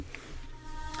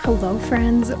Hello,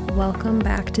 friends. Welcome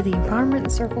back to the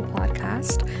Empowerment Circle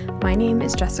podcast. My name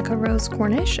is Jessica Rose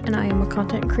Cornish, and I am a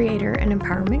content creator and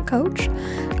empowerment coach.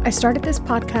 I started this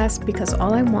podcast because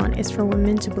all I want is for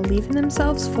women to believe in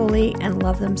themselves fully and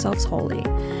love themselves wholly.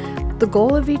 The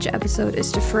goal of each episode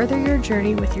is to further your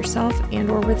journey with yourself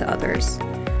and or with others.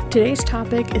 Today's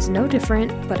topic is no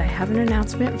different, but I have an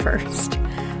announcement first.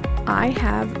 I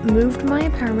have moved my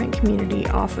empowerment community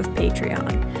off of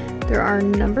Patreon. There are a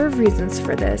number of reasons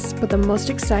for this, but the most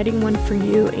exciting one for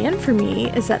you and for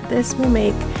me is that this will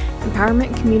make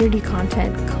empowerment community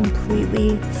content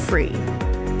completely free.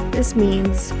 This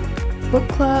means book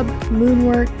club,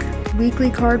 moonwork, weekly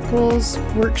card pulls,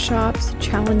 workshops,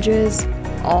 challenges,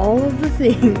 all of the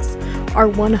things are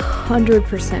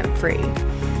 100% free.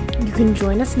 You can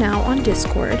join us now on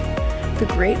Discord. The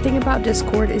great thing about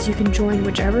Discord is you can join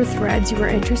whichever threads you are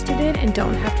interested in and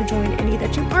don't have to join any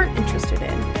that you aren't interested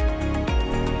in.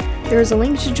 There is a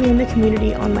link to join the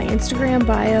community on my Instagram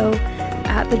bio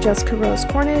at the Jessica Rose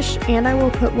Cornish, and I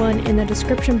will put one in the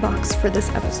description box for this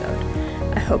episode.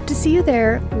 I hope to see you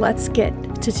there. Let's get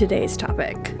to today's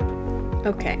topic.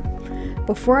 Okay,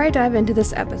 before I dive into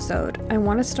this episode, I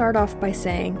want to start off by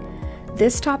saying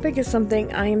this topic is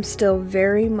something I am still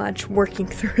very much working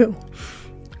through.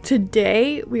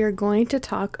 Today, we are going to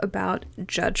talk about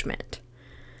judgment.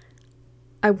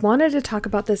 I wanted to talk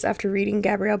about this after reading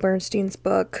Gabrielle Bernstein's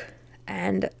book,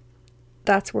 and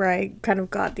that's where I kind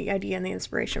of got the idea and the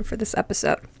inspiration for this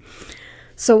episode.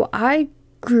 So I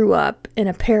grew up in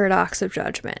a paradox of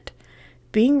judgment.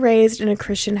 Being raised in a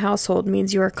Christian household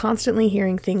means you are constantly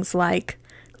hearing things like,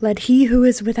 "Let he who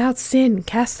is without sin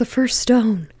cast the first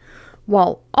stone,"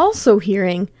 while also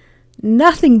hearing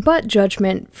nothing but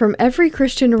judgment from every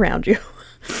Christian around you.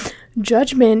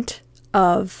 Judgment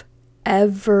of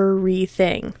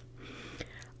everything.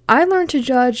 I learned to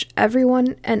judge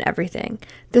everyone and everything.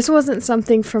 This wasn't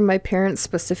something from my parents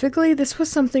specifically, this was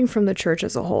something from the church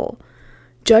as a whole.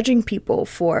 Judging people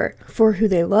for who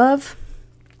they love,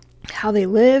 how they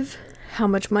live, how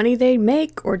much money they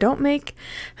make or don't make,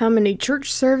 how many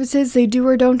church services they do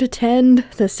or don't attend,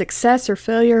 the success or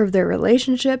failure of their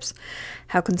relationships,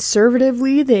 how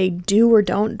conservatively they do or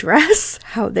don't dress,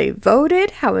 how they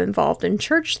voted, how involved in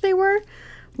church they were.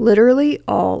 Literally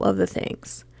all of the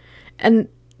things. And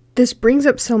this brings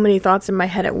up so many thoughts in my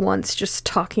head at once just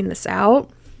talking this out.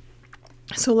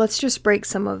 So let's just break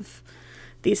some of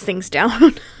these things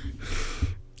down.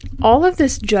 All of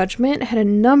this judgment had a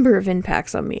number of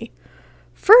impacts on me.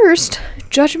 First,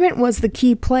 judgment was the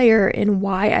key player in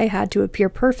why I had to appear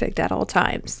perfect at all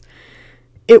times.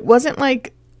 It wasn't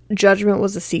like judgment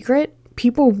was a secret.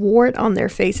 People wore it on their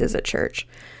faces at church.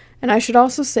 And I should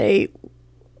also say,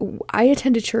 I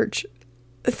attended church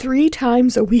 3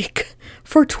 times a week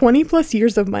for 20 plus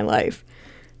years of my life.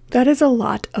 That is a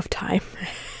lot of time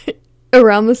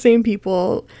around the same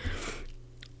people,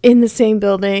 in the same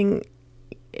building,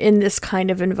 in this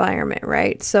kind of environment,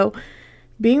 right? So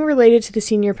being related to the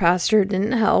senior pastor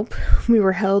didn't help. We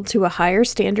were held to a higher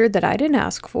standard that I didn't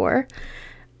ask for.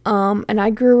 And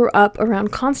I grew up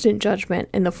around constant judgment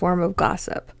in the form of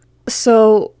gossip.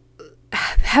 So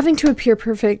having to appear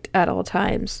perfect at all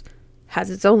times has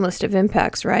its own list of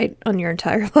impacts, right, on your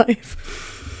entire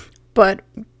life. But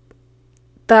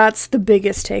that's the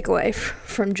biggest takeaway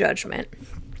from judgment.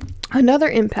 Another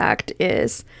impact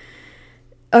that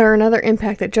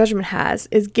judgment has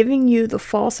is giving you the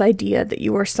false idea that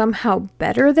you are somehow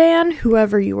better than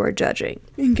whoever you are judging.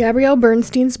 In Gabrielle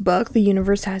Bernstein's book, The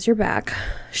Universe Has Your Back,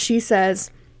 she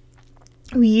says,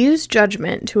 "We use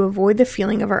judgment to avoid the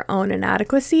feeling of our own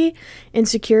inadequacy,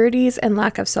 insecurities, and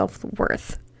lack of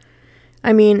self-worth."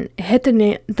 I mean, hit the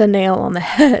nail on the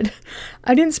head.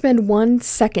 I didn't spend 1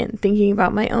 second thinking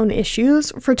about my own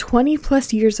issues for 20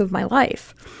 plus years of my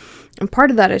life. And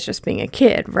part of that is just being a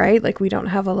kid, right? Like, we don't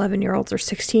have 11-year-olds or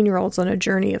 16-year-olds on a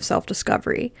journey of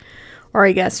self-discovery. Or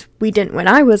I guess we didn't when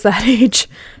I was that age.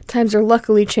 Times are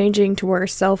luckily changing to where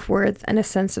self-worth and a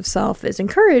sense of self is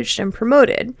encouraged and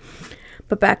promoted.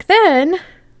 But back then,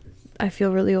 I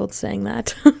feel really old saying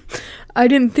that, I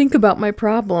didn't think about my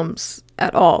problems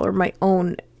at all or my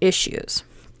own issues.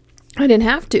 I didn't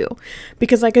have to,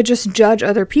 because I could just judge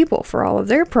other people for all of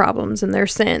their problems and their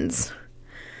sins.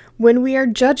 When we are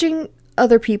judging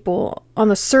other people on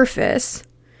the surface,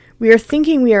 we are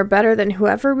thinking we are better than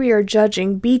whoever we are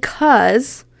judging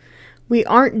because we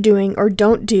aren't doing or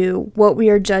don't do what we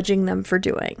are judging them for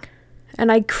doing.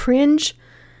 And I cringe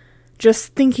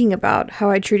just thinking about how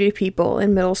I treated people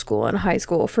in middle school and high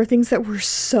school for things that were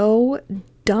so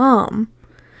dumb,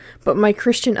 but my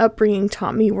Christian upbringing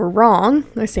taught me were wrong,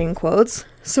 I say in quotes,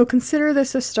 so consider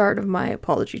this a start of my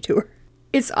apology tour.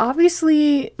 It's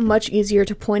obviously much easier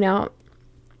to point out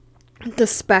the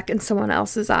speck in someone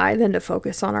else's eye than to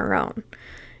focus on our own.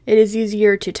 It is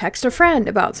easier to text a friend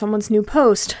about someone's new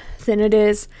post than it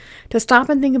is to stop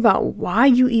and think about why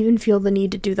you even feel the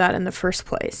need to do that in the first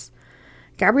place.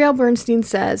 Gabrielle Bernstein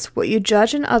says, "What you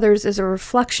judge in others is a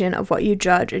reflection of what you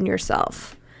judge in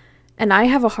yourself." And I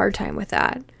have a hard time with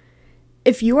that.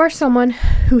 If you are someone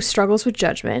who struggles with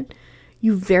judgment,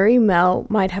 you very well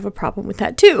might have a problem with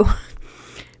that too.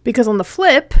 Because on the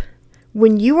flip,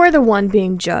 when you are the one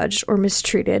being judged or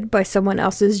mistreated by someone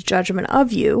else's judgment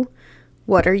of you,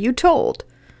 what are you told?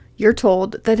 You're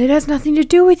told that it has nothing to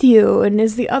do with you and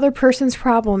is the other person's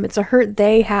problem. It's a hurt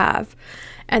they have.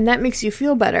 And that makes you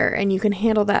feel better and you can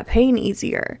handle that pain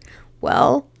easier.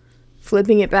 Well,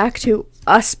 flipping it back to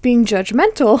us being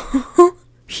judgmental,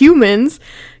 humans,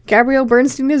 Gabrielle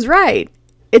Bernstein is right.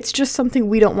 It's just something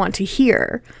we don't want to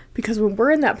hear. Because when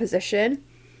we're in that position,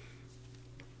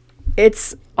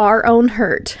 it's our own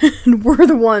hurt. And we're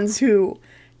the ones who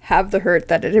have the hurt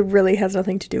that it really has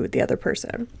nothing to do with the other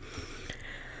person.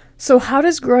 So how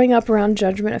does growing up around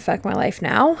judgment affect my life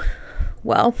now?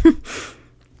 Well,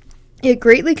 it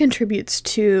greatly contributes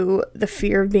to the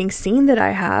fear of being seen that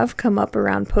I have come up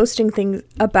around posting things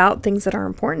about things that are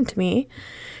important to me.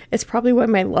 It's probably why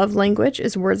my love language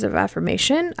is words of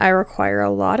affirmation. I require a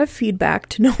lot of feedback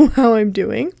to know how I'm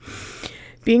doing.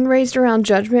 Being raised around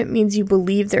judgment means you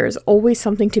believe there is always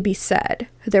something to be said.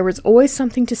 There was always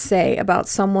something to say about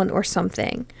someone or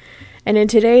something. And in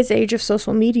today's age of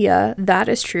social media, that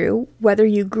is true, whether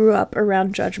you grew up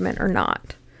around judgment or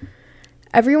not.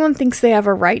 Everyone thinks they have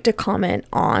a right to comment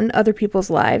on other people's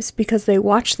lives because they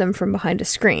watch them from behind a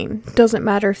screen. Doesn't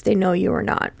matter if they know you or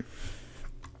not.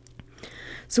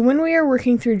 So when we are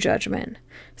working through judgment,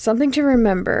 something to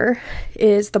remember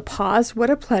is the pause, what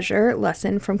a pleasure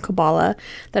lesson from Kabbalah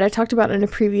that I talked about in a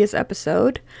previous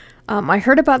episode. I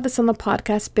heard about this on the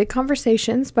podcast Big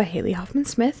Conversations by Haley Hoffman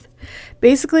Smith.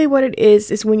 Basically what it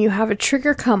is when you have a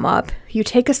trigger come up, you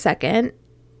take a second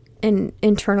and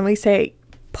internally say,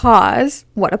 pause,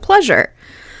 what a pleasure.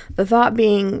 The thought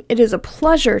being, it is a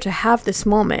pleasure to have this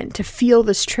moment, to feel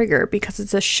this trigger, because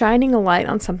it's shining a light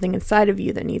on something inside of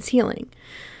you that needs healing.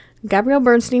 Gabrielle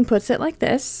Bernstein puts it like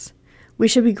this: we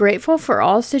should be grateful for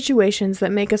all situations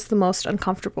that make us the most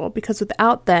uncomfortable, because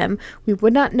without them, we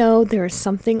would not know there is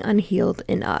something unhealed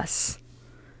in us.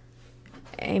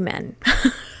 Amen.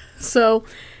 So,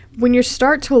 when you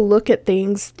start to look at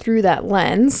things through that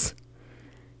lens,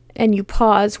 and you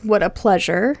pause, what a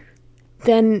pleasure,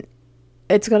 then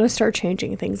it's going to start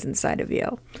changing things inside of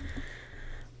you.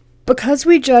 Because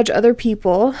we judge other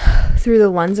people through the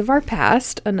lens of our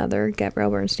past, another Gabrielle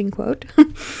Bernstein quote,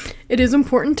 it is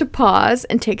important to pause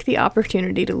and take the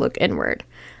opportunity to look inward.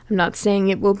 I'm not saying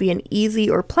it will be an easy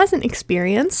or pleasant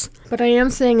experience, but I am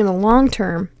saying in the long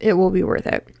term, it will be worth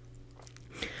it.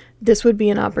 This would be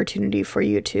an opportunity for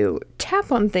you to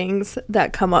tap on things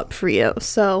that come up for you.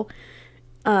 So,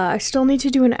 I still need to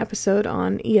do an episode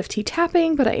on EFT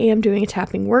tapping, but I am doing a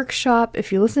tapping workshop.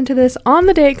 If you listen to this on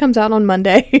the day it comes out on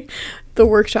Monday, the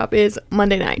workshop is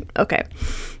Monday night. Okay,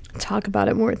 talk about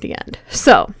it more at the end.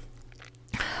 So,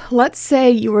 let's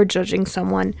say you are judging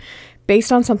someone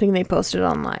based on something they posted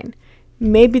online.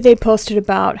 Maybe they posted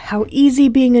about how easy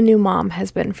being a new mom has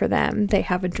been for them. They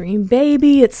have a dream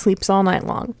baby, it sleeps all night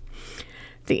long.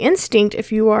 The instinct,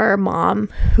 if you are a mom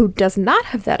who does not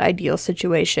have that ideal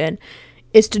situation,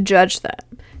 is to judge them.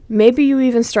 Maybe you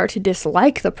even start to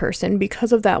dislike the person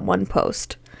because of that one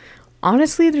post.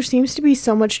 Honestly, there seems to be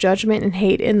so much judgment and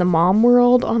hate in the mom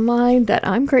world online that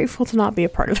I'm grateful to not be a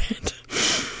part of it.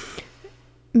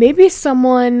 Maybe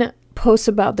someone posts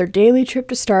about their daily trip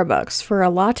to Starbucks for a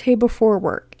latte before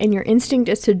work, and your instinct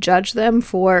is to judge them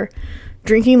for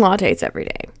drinking lattes every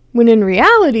day. When in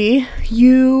reality,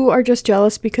 you are just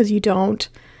jealous because you don't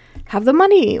have the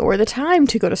money or the time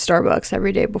to go to Starbucks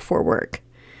every day before work.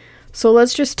 So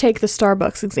let's just take the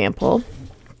Starbucks example.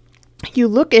 You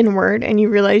look inward and you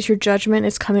realize your judgment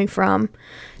is coming from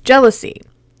jealousy.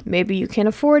 Maybe you can't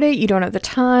afford it, you don't have the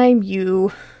time,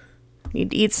 you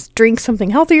need to drink something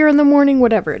healthier in the morning,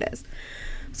 whatever it is.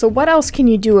 So what else can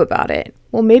you do about it?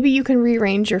 Well, maybe you can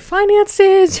rearrange your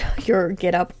finances,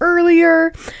 get up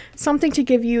earlier, something to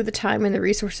give you the time and the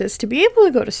resources to be able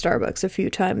to go to Starbucks a few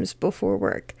times before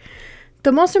work.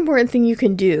 The most important thing you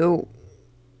can do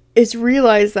is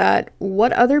realize that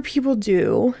what other people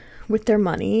do with their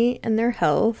money and their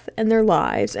health and their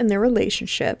lives and their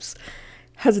relationships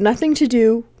has nothing to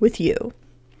do with you.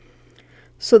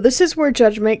 So this is where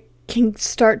judgment can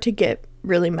start to get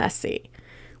really messy.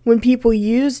 When people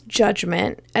use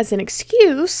judgment as an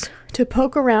excuse to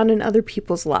poke around in other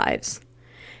people's lives.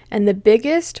 And the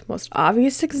biggest, most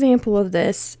obvious example of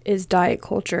this is diet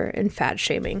culture and fat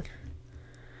shaming.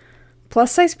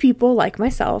 Plus-size people, like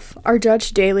myself, are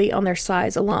judged daily on their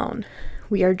size alone.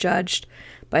 We are judged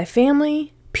by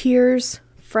family, peers,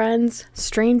 friends,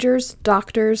 strangers,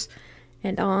 doctors,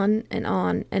 and on and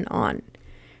on and on.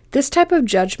 This type of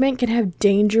judgment can have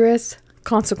dangerous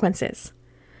consequences.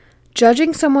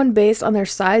 Judging someone based on their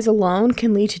size alone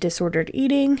can lead to disordered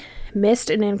eating, missed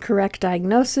and incorrect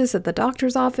diagnosis at the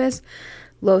doctor's office,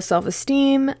 low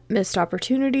self-esteem, missed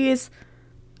opportunities.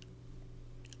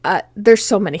 There's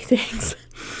so many things.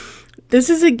 This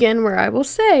is again where I will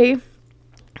say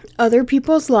other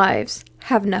people's lives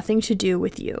have nothing to do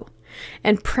with you.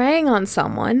 And preying on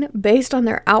someone based on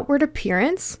their outward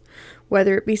appearance,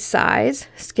 whether it be size,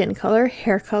 skin color,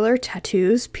 hair color,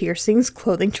 tattoos, piercings,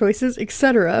 clothing choices,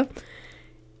 etc.,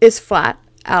 is flat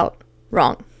out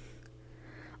wrong.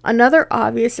 Another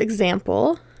obvious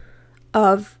example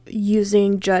of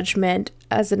using judgment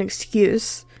as an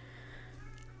excuse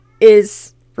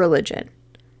is religion.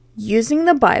 Using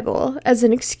the Bible as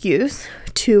an excuse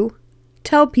to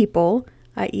tell people,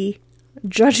 i.e.,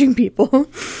 judging people,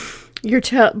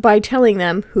 by telling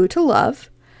them who to love,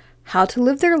 how to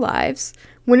live their lives,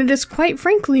 when it is quite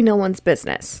frankly no one's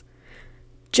business.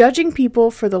 Judging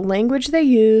people for the language they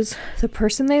use, the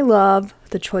person they love,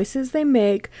 the choices they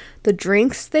make, the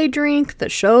drinks they drink, the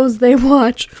shows they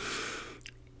watch.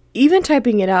 Even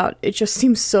typing it out, it just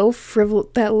seems so frivolous.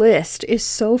 That list is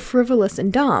so frivolous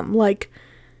and dumb.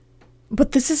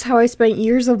 But this is how I spent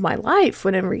years of my life,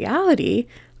 when in reality,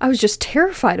 I was just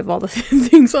terrified of all the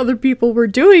things other people were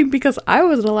doing because I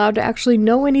wasn't allowed to actually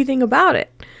know anything about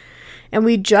it. And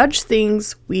we judge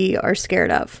things we are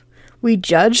scared of. We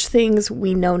judge things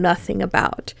we know nothing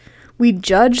about. We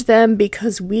judge them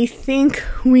because we think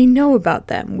we know about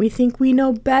them. We think we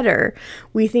know better.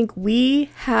 We think we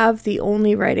have the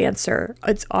only right answer.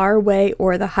 It's our way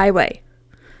or the highway.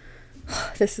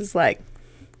 This is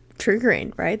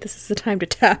triggering, right? This is the time to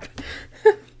tap.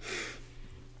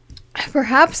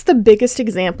 Perhaps the biggest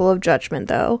example of judgment,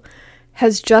 though,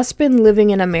 has just been living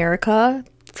in America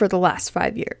for the last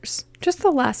 5 years. Just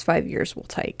the last 5 years we'll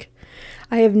take.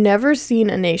 I have never seen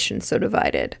a nation so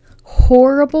divided.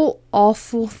 Horrible,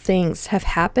 awful things have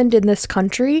happened in this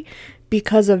country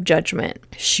because of judgment.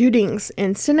 Shootings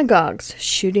in synagogues,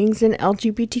 shootings in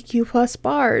LGBTQ plus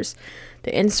bars,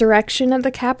 the insurrection at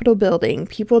the Capitol building,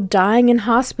 people dying in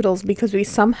hospitals because we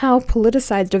somehow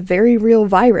politicized a very real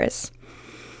virus.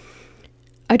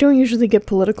 I don't usually get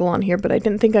political on here, but I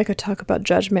didn't think I could talk about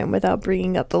judgment without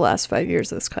bringing up the last 5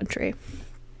 years of this country.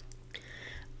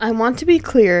 I want to be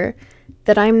clear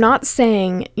that I'm not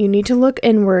saying you need to look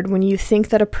inward when you think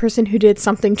that a person who did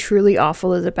something truly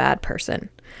awful is a bad person.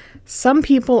 Some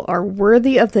people are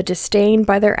worthy of the disdain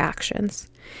by their actions.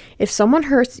 If someone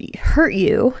hurt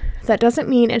you, that doesn't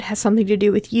mean it has something to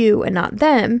do with you and not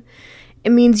them.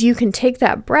 It means you can take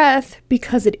that breath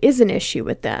because it is an issue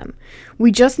with them.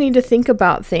 We just need to think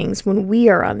about things when we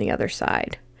are on the other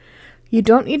side. You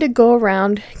don't need to go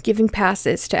around giving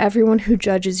passes to everyone who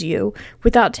judges you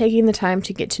without taking the time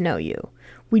to get to know you.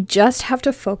 We just have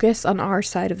to focus on our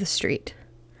side of the street.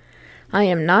 I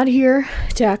am not here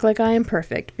to act like I am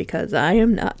perfect, because I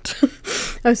am not.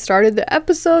 I started the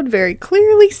episode very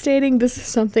clearly stating this is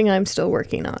something I'm still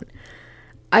working on.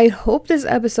 I hope this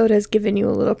episode has given you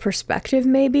a little perspective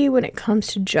maybe when it comes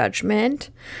to judgment,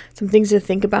 some things to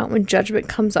think about when judgment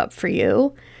comes up for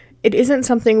you. It isn't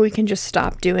something we can just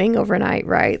stop doing overnight,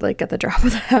 right? Like at the drop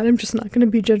of the hat, I'm just not going to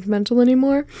be judgmental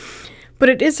anymore. But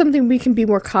it is something we can be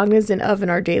more cognizant of in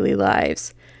our daily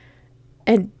lives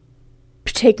and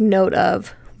take note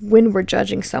of when we're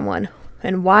judging someone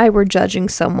and why we're judging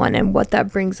someone and what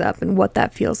that brings up and what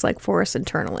that feels like for us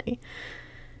internally.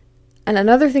 And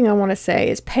another thing I want to say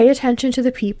is pay attention to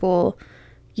the people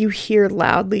you hear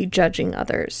loudly judging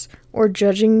others or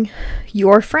judging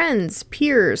your friends,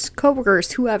 peers,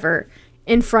 coworkers, whoever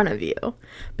in front of you,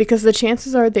 because the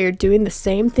chances are they're doing the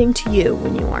same thing to you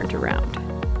when you aren't around.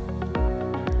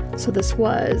 So this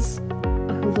was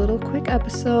a little quick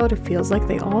episode. It feels like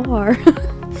they all are.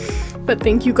 But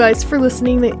thank you guys for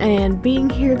listening and being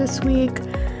here this week.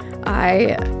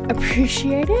 I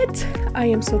appreciate it. I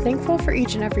am so thankful for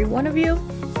each and every one of you.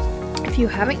 If you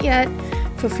haven't yet,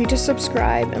 feel free to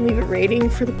subscribe and leave a rating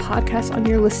for the podcast on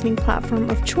your listening platform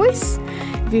of choice.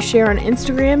 If you share on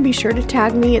Instagram, be sure to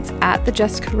tag me. It's @the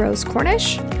Jessica Rose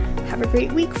Cornish. Have a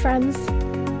great week, friends.